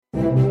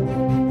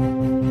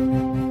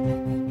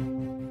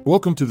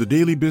Welcome to the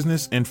Daily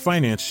Business and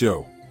Finance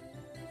Show.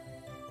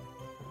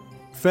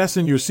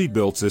 Fasten your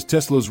seatbelts as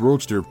Tesla's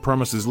Roadster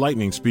promises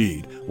lightning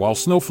speed, while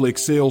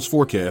Snowflake's sales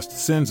forecast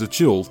sends a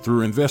chill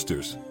through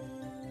investors.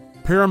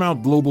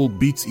 Paramount Global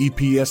beats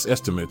EPS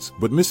estimates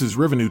but misses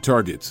revenue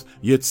targets,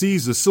 yet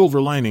sees a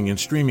silver lining in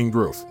streaming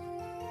growth.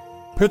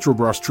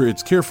 Petrobras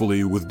treads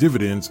carefully with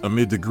dividends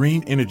amid the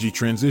green energy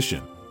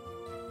transition.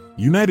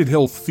 United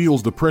Health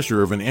feels the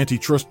pressure of an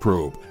antitrust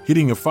probe,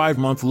 hitting a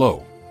 5-month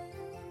low.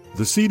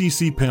 The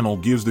CDC panel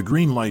gives the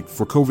green light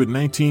for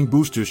COVID-19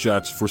 booster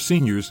shots for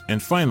seniors, and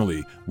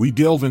finally, we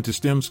delve into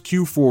STEM's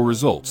Q4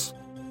 results.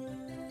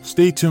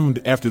 Stay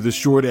tuned after this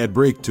short ad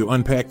break to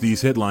unpack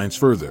these headlines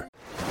further.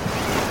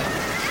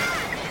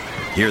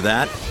 Hear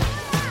that?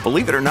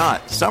 Believe it or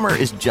not, summer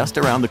is just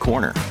around the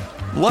corner.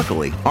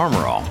 Luckily,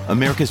 Armor All,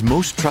 America's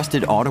most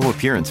trusted auto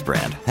appearance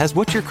brand, has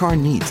what your car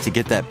needs to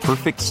get that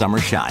perfect summer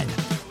shine.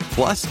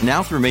 Plus,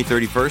 now through May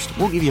 31st,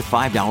 we'll give you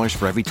 $5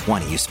 for every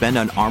 $20 you spend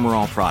on Armor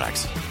All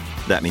products.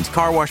 That means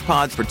car wash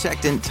pods,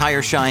 protectant,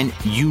 tire shine,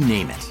 you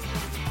name it.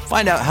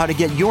 Find out how to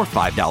get your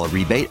 $5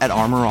 rebate at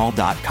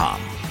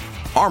armorall.com.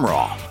 Armor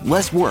All,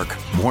 less work,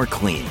 more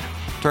clean.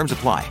 Terms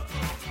apply.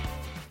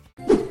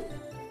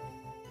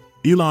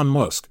 Elon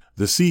Musk,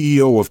 the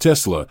CEO of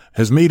Tesla,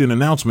 has made an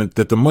announcement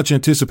that the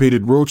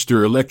much-anticipated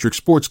Roadster electric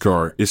sports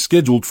car is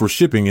scheduled for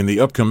shipping in the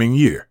upcoming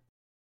year.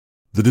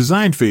 The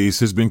design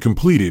phase has been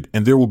completed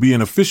and there will be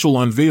an official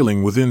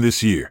unveiling within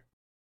this year.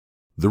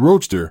 The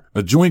Roadster,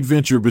 a joint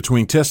venture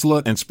between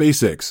Tesla and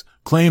SpaceX,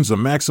 claims a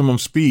maximum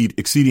speed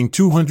exceeding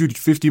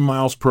 250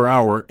 miles per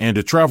hour and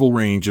a travel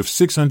range of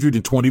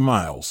 620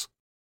 miles.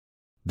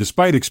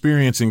 Despite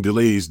experiencing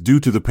delays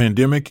due to the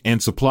pandemic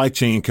and supply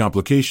chain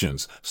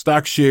complications,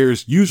 stock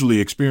shares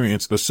usually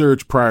experience a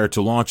surge prior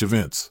to launch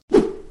events.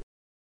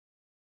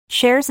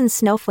 Shares in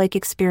Snowflake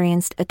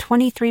experienced a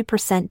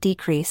 23%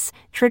 decrease,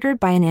 triggered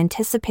by an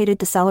anticipated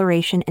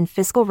deceleration in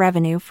fiscal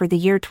revenue for the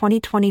year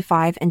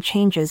 2025 and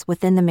changes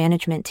within the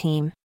management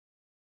team.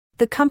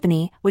 The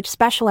company, which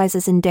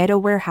specializes in data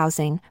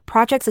warehousing,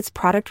 projects its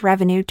product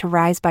revenue to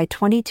rise by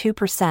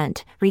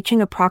 22%,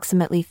 reaching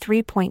approximately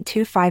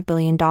 $3.25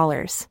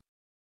 billion.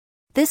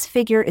 This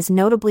figure is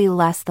notably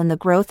less than the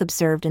growth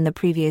observed in the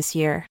previous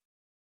year.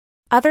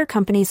 Other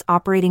companies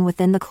operating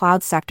within the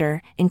cloud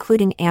sector,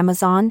 including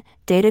Amazon,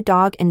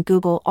 Datadog, and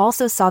Google,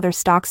 also saw their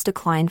stocks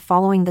decline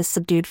following this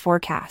subdued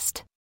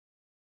forecast.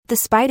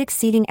 Despite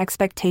exceeding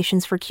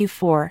expectations for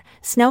Q4,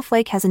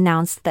 Snowflake has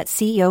announced that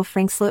CEO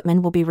Frank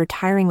Slootman will be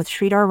retiring, with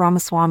Sridhar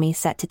Ramaswamy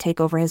set to take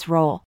over his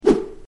role.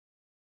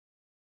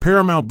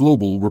 Paramount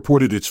Global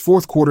reported its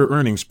fourth quarter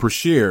earnings per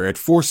share at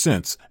 4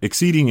 cents,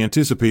 exceeding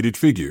anticipated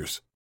figures.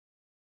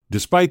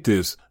 Despite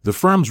this, the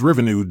firm's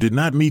revenue did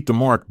not meet the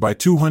mark by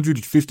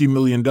 $250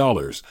 million,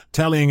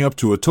 tallying up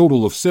to a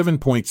total of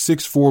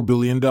 $7.64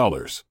 billion.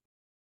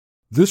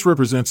 This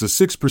represents a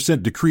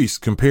 6% decrease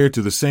compared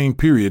to the same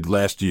period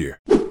last year.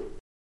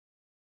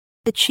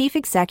 The chief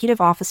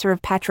executive officer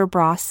of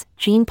Petrobras,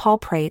 Jean-Paul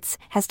Prates,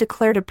 has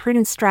declared a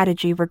prudent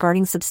strategy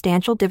regarding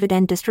substantial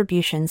dividend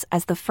distributions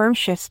as the firm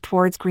shifts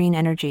towards green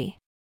energy.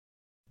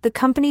 The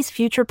company's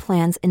future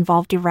plans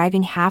involve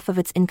deriving half of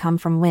its income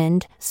from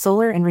wind,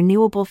 solar, and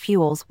renewable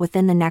fuels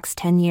within the next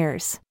 10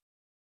 years.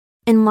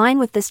 In line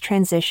with this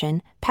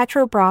transition,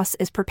 Petrobras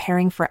is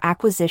preparing for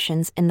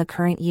acquisitions in the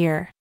current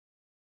year.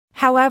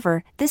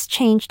 However, this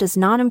change does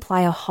not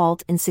imply a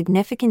halt in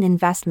significant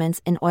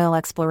investments in oil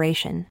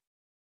exploration.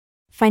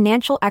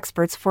 Financial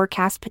experts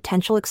forecast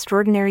potential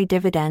extraordinary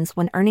dividends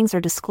when earnings are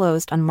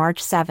disclosed on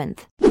March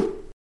 7th.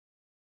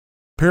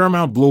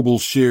 Paramount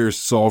Global's shares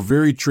saw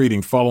varied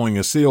trading following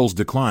a sales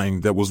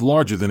decline that was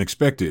larger than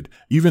expected,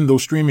 even though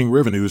streaming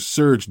revenues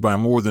surged by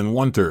more than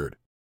one-third.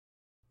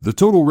 The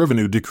total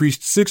revenue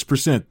decreased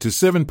 6% to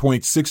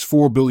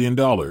 $7.64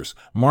 billion,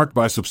 marked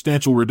by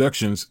substantial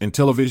reductions in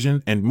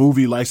television and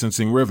movie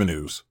licensing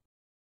revenues.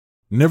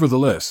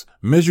 Nevertheless,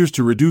 measures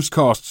to reduce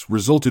costs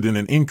resulted in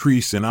an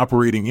increase in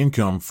operating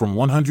income from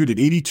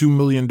 $182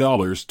 million to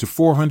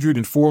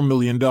 $404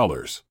 million.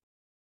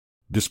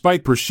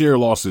 Despite per-share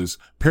losses,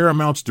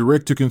 Paramount's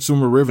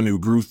direct-to-consumer revenue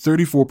grew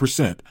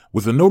 34%,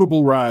 with a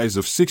notable rise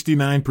of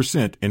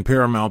 69% in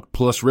Paramount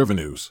Plus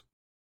revenues.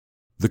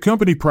 The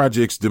company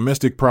projects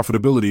domestic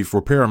profitability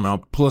for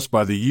Paramount Plus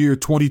by the year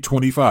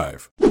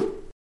 2025.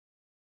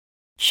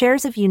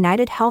 Shares of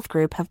United Health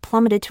Group have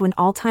plummeted to an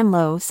all-time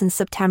low since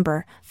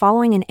September,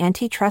 following an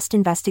antitrust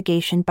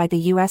investigation by the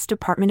U.S.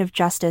 Department of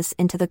Justice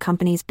into the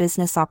company's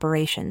business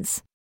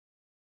operations.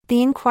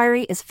 The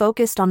inquiry is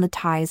focused on the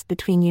ties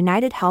between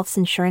United Health's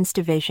insurance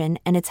division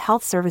and its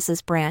health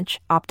services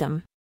branch,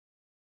 Optum.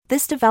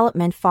 This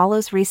development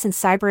follows recent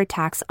cyber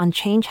attacks on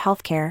Change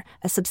Healthcare,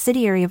 a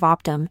subsidiary of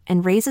Optum,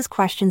 and raises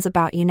questions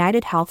about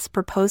United Health's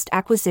proposed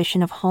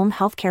acquisition of home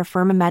healthcare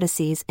firm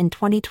Amedisys in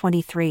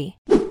 2023.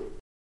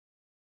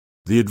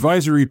 The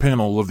advisory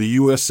panel of the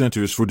U.S.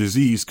 Centers for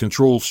Disease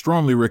Control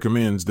strongly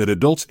recommends that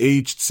adults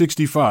aged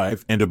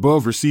 65 and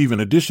above receive an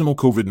additional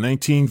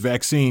COVID-19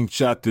 vaccine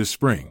shot this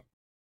spring.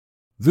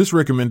 This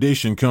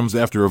recommendation comes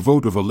after a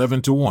vote of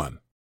 11-1.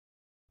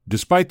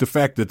 Despite the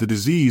fact that the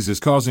disease is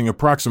causing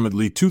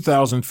approximately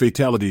 2,000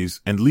 fatalities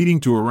and leading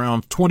to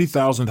around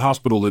 20,000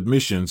 hospital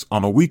admissions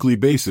on a weekly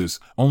basis,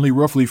 only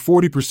roughly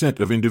 40%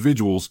 of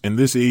individuals in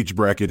this age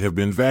bracket have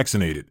been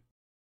vaccinated.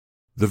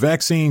 The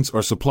vaccines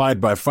are supplied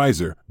by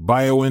Pfizer,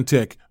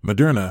 BioNTech,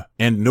 Moderna,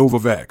 and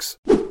Novavax.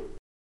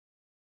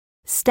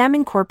 STEM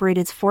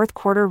Incorporated's fourth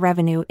quarter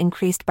revenue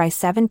increased by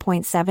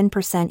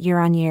 7.7%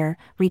 year-on-year,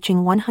 reaching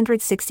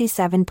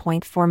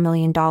 $167.4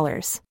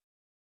 million.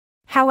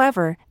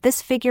 However,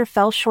 this figure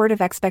fell short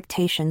of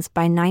expectations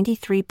by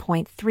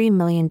 $93.3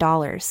 million.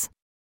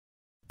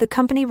 The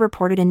company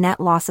reported a net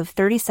loss of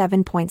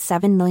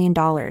 $37.7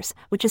 million,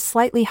 which is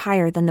slightly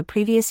higher than the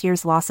previous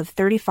year's loss of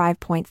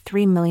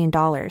 $35.3 million.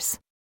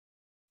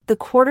 The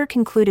quarter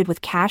concluded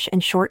with cash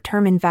and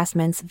short-term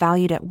investments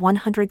valued at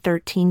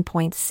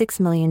 $113.6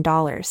 million.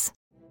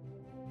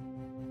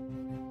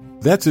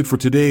 That's it for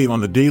today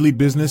on the Daily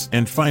Business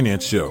and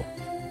Finance Show.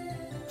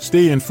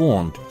 Stay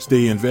informed,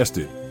 stay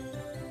invested.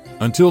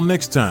 Until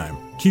next time,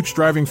 keep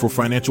striving for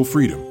financial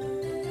freedom.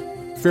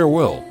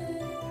 Farewell.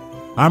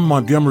 I'm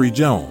Montgomery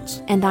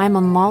Jones. And I'm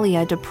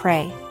Amalia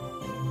Dupre.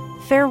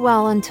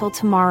 Farewell until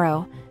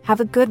tomorrow.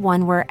 Have a good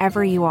one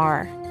wherever you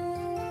are.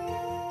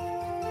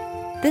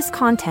 This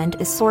content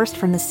is sourced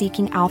from the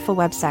Seeking Alpha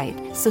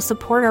website, so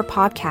support our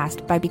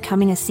podcast by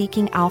becoming a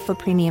Seeking Alpha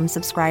Premium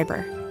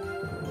subscriber.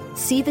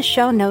 See the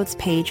show notes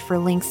page for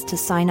links to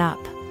sign up.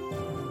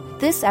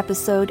 This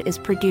episode is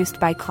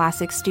produced by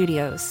Classic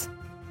Studios.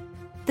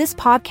 This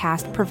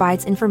podcast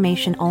provides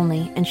information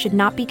only and should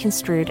not be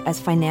construed as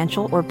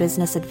financial or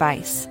business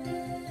advice.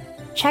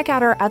 Check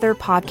out our other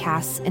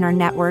podcasts in our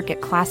network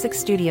at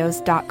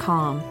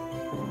classicstudios.com.